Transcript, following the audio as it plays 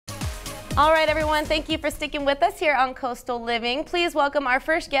All right, everyone, thank you for sticking with us here on Coastal Living. Please welcome our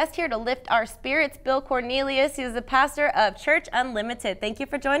first guest here to lift our spirits, Bill Cornelius. He is the pastor of Church Unlimited. Thank you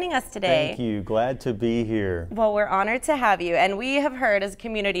for joining us today. Thank you. Glad to be here. Well, we're honored to have you. And we have heard as a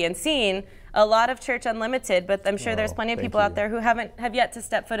community and seen a lot of Church Unlimited, but I'm sure there's plenty of people out there who have yet to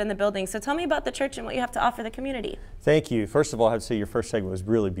step foot in the building. So tell me about the church and what you have to offer the community. Thank you. First of all, I have to say your first segment was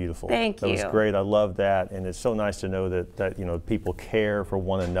really beautiful. Thank you. That was great. I love that. And it's so nice to know that you know, people care for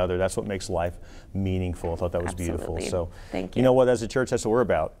one another. That's what makes life meaningful. I thought that was beautiful. So thank you. You know what, as a church, that's what we're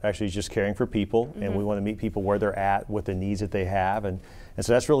about. Actually, just caring for people, and we want to meet people where they're at, with the needs that they have, and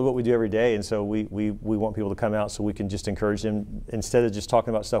so that's really what we do every day. And so we want people to come out so we can just encourage them. Instead of just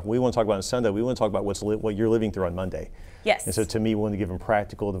talking about stuff we want to talk about on Sunday, we want to talk about what you're living through on Monday. Yes. And so to me, we want to give them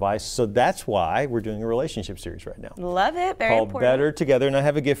practical advice. So that's why we're doing a relationship series right now. Love it. Very called important. Better Together. And I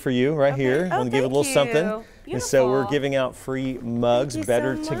have a gift for you right here. I want to give it a little something. Beautiful. And so we're giving out free mugs,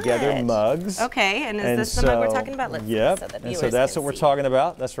 Better Together mugs. Okay, and is this the mug we're talking about? Let's yep. So and so that's what we're talking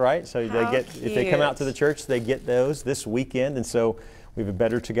about. That's right. So they get, if they come out to the church, they get those this weekend. And so we have a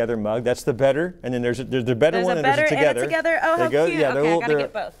Better Together mug. That's the better, and then there's the better one, and there's a together. Oh, how cute. Yeah, okay, I gotta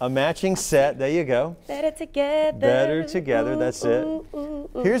get both. A matching set. There you go. Better together. Better together. That's it.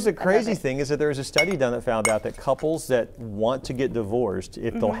 Here's the crazy thing: is that there was a study done that found out that couples that want to get divorced,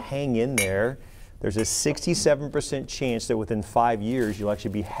 if they'll hang in there, there's a 67% chance that within 5 years you'll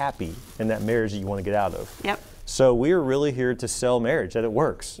actually be happy in that marriage that you want to get out of. Yep. So we're really here to sell marriage, that it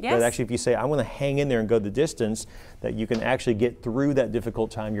works. Yes. That actually if you say, I want to hang in there and go the distance, that you can actually get through that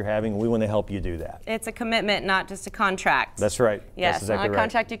difficult time you're having, and we want to help you do that. It's a commitment, not just a contract. That's right. Yes, that's exactly not a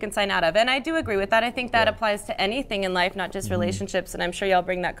contract you can sign out of. And I do agree with that. I think that applies to anything in life, not just relationships. And I'm sure y'all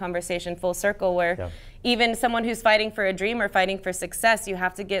bring that conversation full circle where even someone who's fighting for a dream or fighting for success, you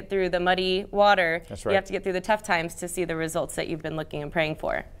have to get through the muddy water. That's right. You have to get through the tough times to see the results that you've been looking and praying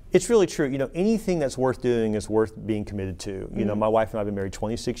for. It's really true. You know, anything that's worth doing is worth being committed to. You know, my wife and I have been married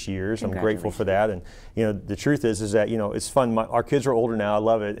 26 years. I'm grateful for that. And, you know, the truth is that, you know, it's fun. Our kids are older now. I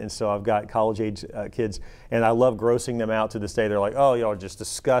love it. And so I've got college age kids, and I love grossing them out to this day. They're like, oh, y'all are just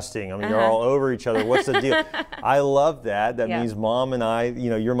disgusting. I mean, you're all over each other. What's the deal? I love that. That means mom and I, you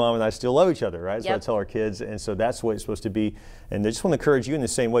know, your mom and I still love each other, right? So I tell our kids. And so that's what it's supposed to be. And I just want to encourage you in the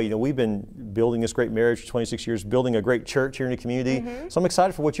same way. You know, we've been building this great marriage for 26 years, building a great church here in the community. So I'm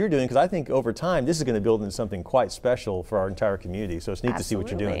excited for what you're doing, because I think over time this is going to build into something quite special for our entire community. So it's neat to see what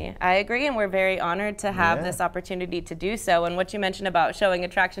you're doing. I agree, and we're very honored to have this opportunity to do so. And what you mentioned about showing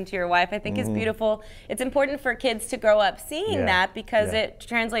attraction to your wife, I think is beautiful. It's important for kids to grow up seeing that, because it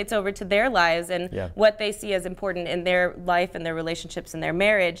translates over to their lives and what they see as important in their life and their relationships and their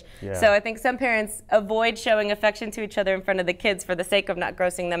marriage. So I think some parents avoid showing affection to each other in front of the kids for the sake of not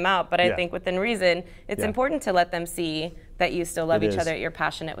grossing them out. But I think within reason, it's important to let them see that you still love each other, you're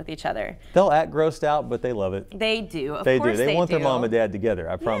passionate with each other. They'll act grossed out, but they love it. They do, of course they do. They want their mom and dad together,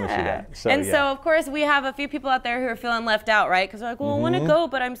 I promise you that. So, so, of course, we have a few people out there who are feeling left out, right? Because they're like, well, I want to go,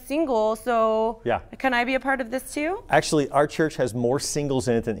 but I'm single, so can I be a part of this too? Actually, our church has more singles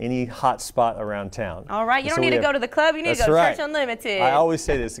in it than any hot spot around town. All right, you don't need to go to the club, you need to go to Church Unlimited. I always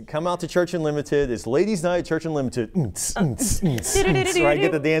say this, come out to Church Unlimited. It's ladies' night, Church Unlimited. Right,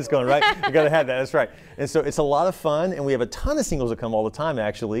 get the dance going, right? You got to have that, that's right. And so it's a lot of fun, and we have a ton of singles that come all the time,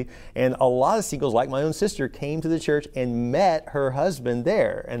 actually. And a lot of singles, like my own sister, came to the church and met her husband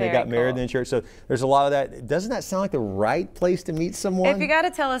there, and they got married in the church. So there's a lot of that. Doesn't that sound like the right place to meet someone? If you got to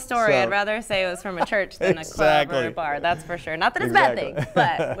tell a story, I'd rather say it was from a church than a club or a bar. That's for sure. Not that it's a bad thing,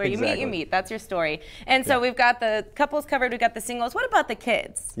 but where you meet, you meet. That's your story. And so we've got the couples covered. We've got the singles. What about the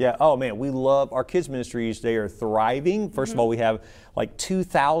kids? Yeah. Oh, man. We love our kids' ministries. They are thriving. First of all, we have like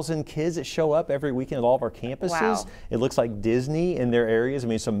 2,000 kids that show up every weekend at all of our campuses. Wow. It looks like Disney in their areas. I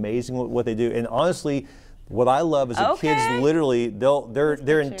mean, it's amazing what they do. And honestly, what I love is the kids literally,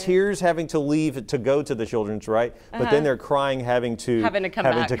 they're in tears having to leave to go to the children's, right? But then they're crying having to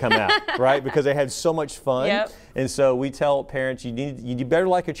come out, right? Because they had so much fun. And so we tell parents, you better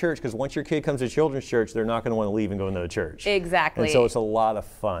like a church, because once your kid comes to children's church, they're not going to want to leave and go to another church. Exactly. And so it's a lot of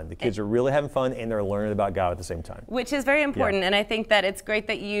fun. The kids are really having fun, and they're learning about God at the same time. Which is very important, and I think that it's great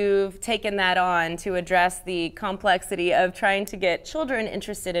that you've taken that on to address the complexity of trying to get children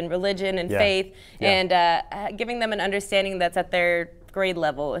interested in religion and faith, and giving them an understanding that's at their grade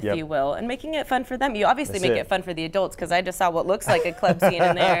level, if you will, and making it fun for them. You obviously make it fun for the adults, because I just saw what looks like a club scene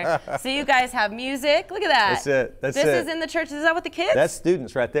in there. So you guys have music. Look at that. That's it. This is in the church. Is that with the kids? That's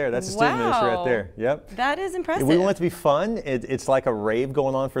students right there. That's the student ministry right there. Yep. That is impressive. We want it to be fun. It's like a rave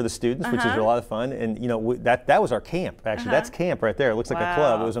going on for the students, which is a lot of fun. And you know, that was our camp, actually. That's camp right there. It looks like a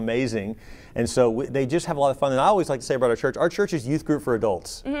club. It was amazing. And so they just have a lot of fun. And I always like to say about our church is youth group for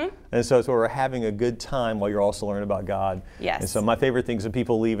adults. And so we're having a good time while you're also learning about God. Yes. And so my favorite thing is when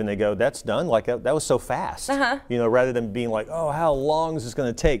people leave and they go, that's done, like that was so fast. You know, rather than being like, oh, how long is this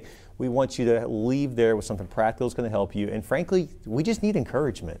going to take? We want you to leave there with something practical that's going to help you. And frankly, we just need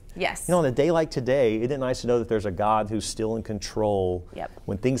encouragement. Yes. You know, on a day like today, isn't it nice to know that there's a God who's still in control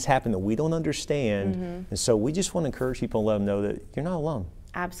when things happen that we don't understand? And so we just want to encourage people and let them know that you're not alone.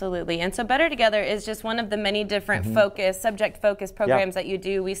 Absolutely. And so Better Together is just one of the many different subject focus programs that you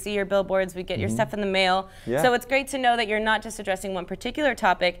do. We see your billboards, we get your stuff in the mail. So it's great to know that you're not just addressing one particular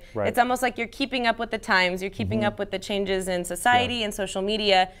topic. It's almost like you're keeping up with the times, you're keeping up with the changes in society and social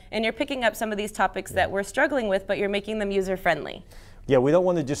media, and you're picking up some of these topics that we're struggling with, but you're making them user-friendly. Yeah, we don't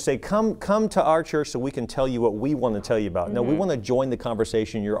want to just say, come to our church so we can tell you what we want to tell you about. No, we want to join the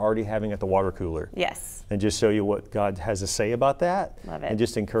conversation you're already having at the water cooler. Yes. And just show you what God has to say about that. Love it. And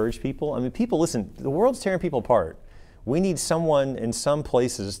just encourage people. I mean, people, listen, the world's tearing people apart. We need someone in some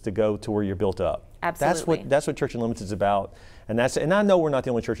places to go to where you're built up. Absolutely. That's what Church Unlimited is about. And I know we're not the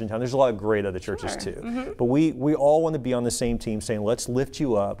only church in town. There's a lot of great other churches too. But we all want to be on the same team saying, let's lift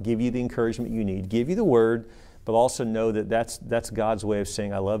you up, give you the encouragement you need, give you the word, but also know that that's God's way of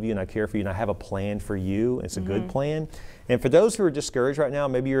saying, I love you and I care for you and I have a plan for you. It's a good plan. And for those who are discouraged right now,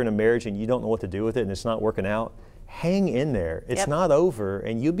 maybe you're in a marriage and you don't know what to do with it and it's not working out, hang in there. It's not over,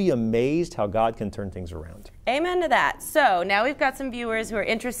 and you'll be amazed how God can turn things around. Amen to that. So now we've got some viewers who are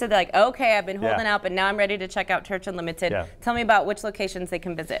interested. They're like, okay, I've been holding out, but now I'm ready to check out Church Unlimited. Tell me about which locations they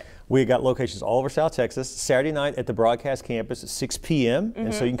can visit. We got locations all over South Texas. Saturday night at the Broadcast Campus at 6 p.m.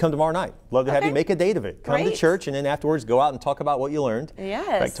 And so you can come tomorrow night. Love to have you. Make a date of it. Come to church, and then afterwards go out and talk about what you learned. Yes.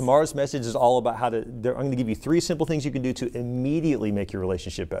 In fact, tomorrow's message is all about I'm going to give you 3 simple things you can do to immediately make your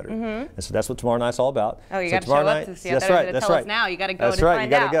relationship better. And so that's what tomorrow night's all about. Oh, you got to show up to see. That's right. Tell us now. You got to go. That's right. You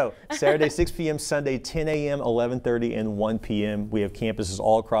got to go. Saturday 6 p.m. Sunday 10 a.m. 11:30 and 1 p.m. We have campuses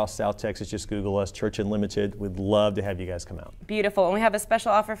all across South Texas. Just Google us, Church Unlimited. We'd love to have you guys come out. Beautiful. And we have a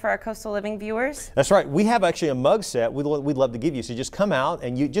special offer for our Coastal Living viewers. That's right. We have actually a mug set we'd love to give you. So just come out,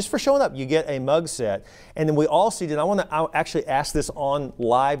 and you just for showing up, you get a mug set. And then we also did, I actually ask this on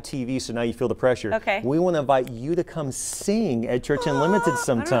live TV, so now you feel the pressure. Okay. We want to invite you to come sing at Church Unlimited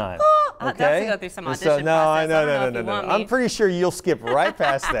sometime. Okay. That's to go through some audition process. No. I'm pretty sure you'll skip right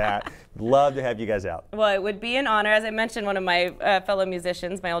past that. Love to have you guys out. Well, it would be an honor. As I mentioned, one of my fellow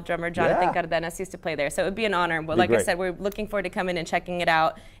musicians, my old drummer, Jonathan Cardenas, used to play there. So it would be an honor. But like I said, we're looking forward to coming and checking it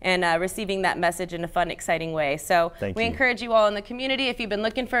out and receiving that message in a fun, exciting way. So we encourage you all in the community, if you've been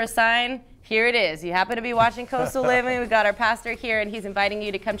looking for a sign, here it is. You happen to be watching Coastal Living. We've got our pastor here, and he's inviting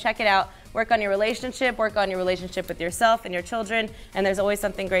you to come check it out. Work on your relationship with yourself and your children, and there's always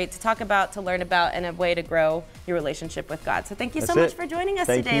something great to talk about, to learn about, and a way to grow your relationship with God. So thank you so much for joining us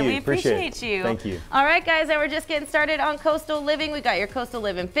today. We appreciate you. Thank you. All right, guys, and we're just getting started on Coastal Living. We got your Coastal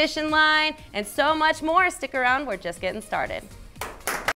Living fishing line and so much more. Stick around. We're just getting started.